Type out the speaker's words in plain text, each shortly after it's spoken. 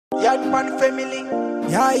Yardman family.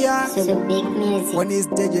 Yeah. Zubic music. One is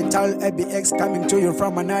digital AbX coming to you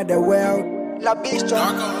from another world. Labshto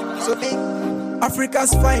Zubic,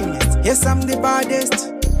 Africa's finest. Yes, I'm the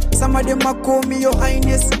baddest. Some of them a call me your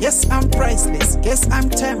highness. Yes, I'm priceless. Yes, I'm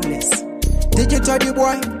timeless. Digital the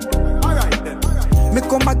boy. Alright then. Me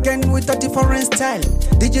come again with a different style.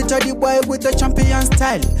 Digital the boy with a champion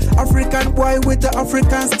style. African boy with the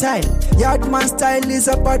African style. Yardman style is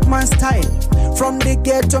a bad man style. From the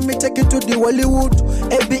ghetto, me take it to the Hollywood.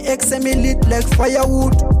 AbX me lit like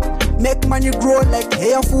firewood. Make money grow like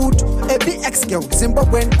hair food. AbX girl,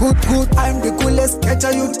 Zimbabwean good. I'm the coolest Ghetto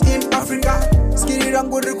Yut in Africa. Skiri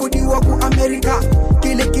rango rekodi waku America.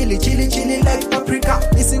 Kili, chili like paprika.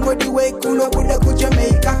 Isingo the way kulo buda ku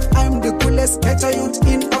Jamaica. I'm the coolest Ghetto Yut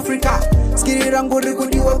in Africa. Skiri rango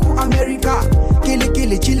rekodi waku America.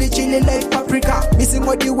 Kili, chili like paprika.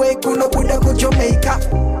 Isingo the way kulo buda ku Jamaica.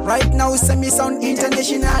 Right now, semi sound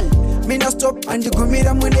international. Me no stop and the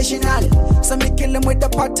gumira mu national. So me kill them with the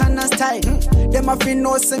pattern and style. Them a fin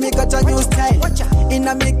know say me got a new style.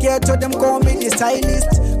 Inna me ghetto them call me the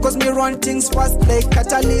stylist. Cause me run things fast like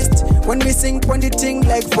catalyst. When me sing on the thing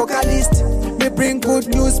like vocalist. Me bring good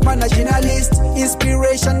news man a journalist.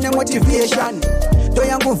 Inspiration and motivation. Do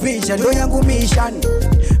yangu vision, do yangu mission.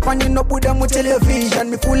 Pani no buda mu television.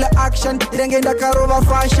 Me full of action. Dengenda karova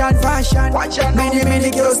fashion. Many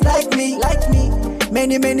girls like me.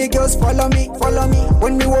 Many girls follow me.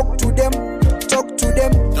 When me walk to them, talk to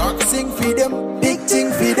them, sing for them, big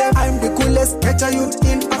thing for them. I'm the coolest Ghetto Yut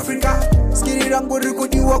in Africa. Skiri rango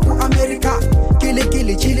rekodi waku America.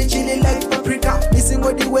 Kili, chili like paprika. Missing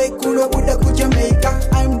all the way kulo buda ku Jamaica.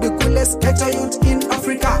 I'm the coolest Ghetto Yut in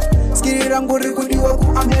Africa. Skiri rango rekodi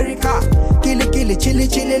waku America. Kili,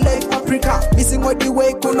 chili like paprika. Missing all the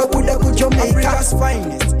way kulo buda ku Jamaica. Africa's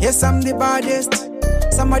finest. Yes, I'm the baddest.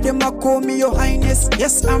 Some of them a call me your highness.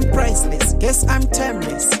 Yes, I'm priceless. Yes, I'm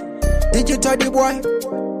timeless. Digital the boy.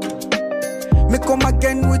 Me come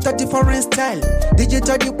again with a different style.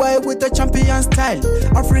 Digital the boy with a champion style.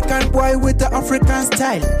 African boy with the African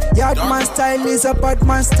style. Yardman style is a bad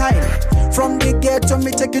man style. From the ghetto,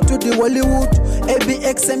 me take it to the Hollywood.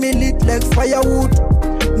 AbX me lit like firewood.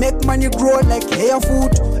 Make money grow like hair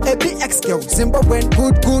food. AbX girl, Zimbabwean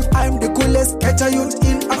good. I'm the coolest Ghetto Yut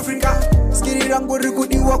in Africa. Skiri rango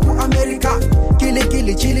rekodi waku America.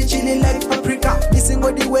 Kili, chili like paprika. Missing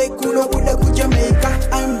all the way kulo buda ku Jamaica.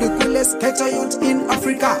 I'm the coolest Ghetto Yut in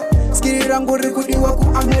Africa. Skiri rango rekodi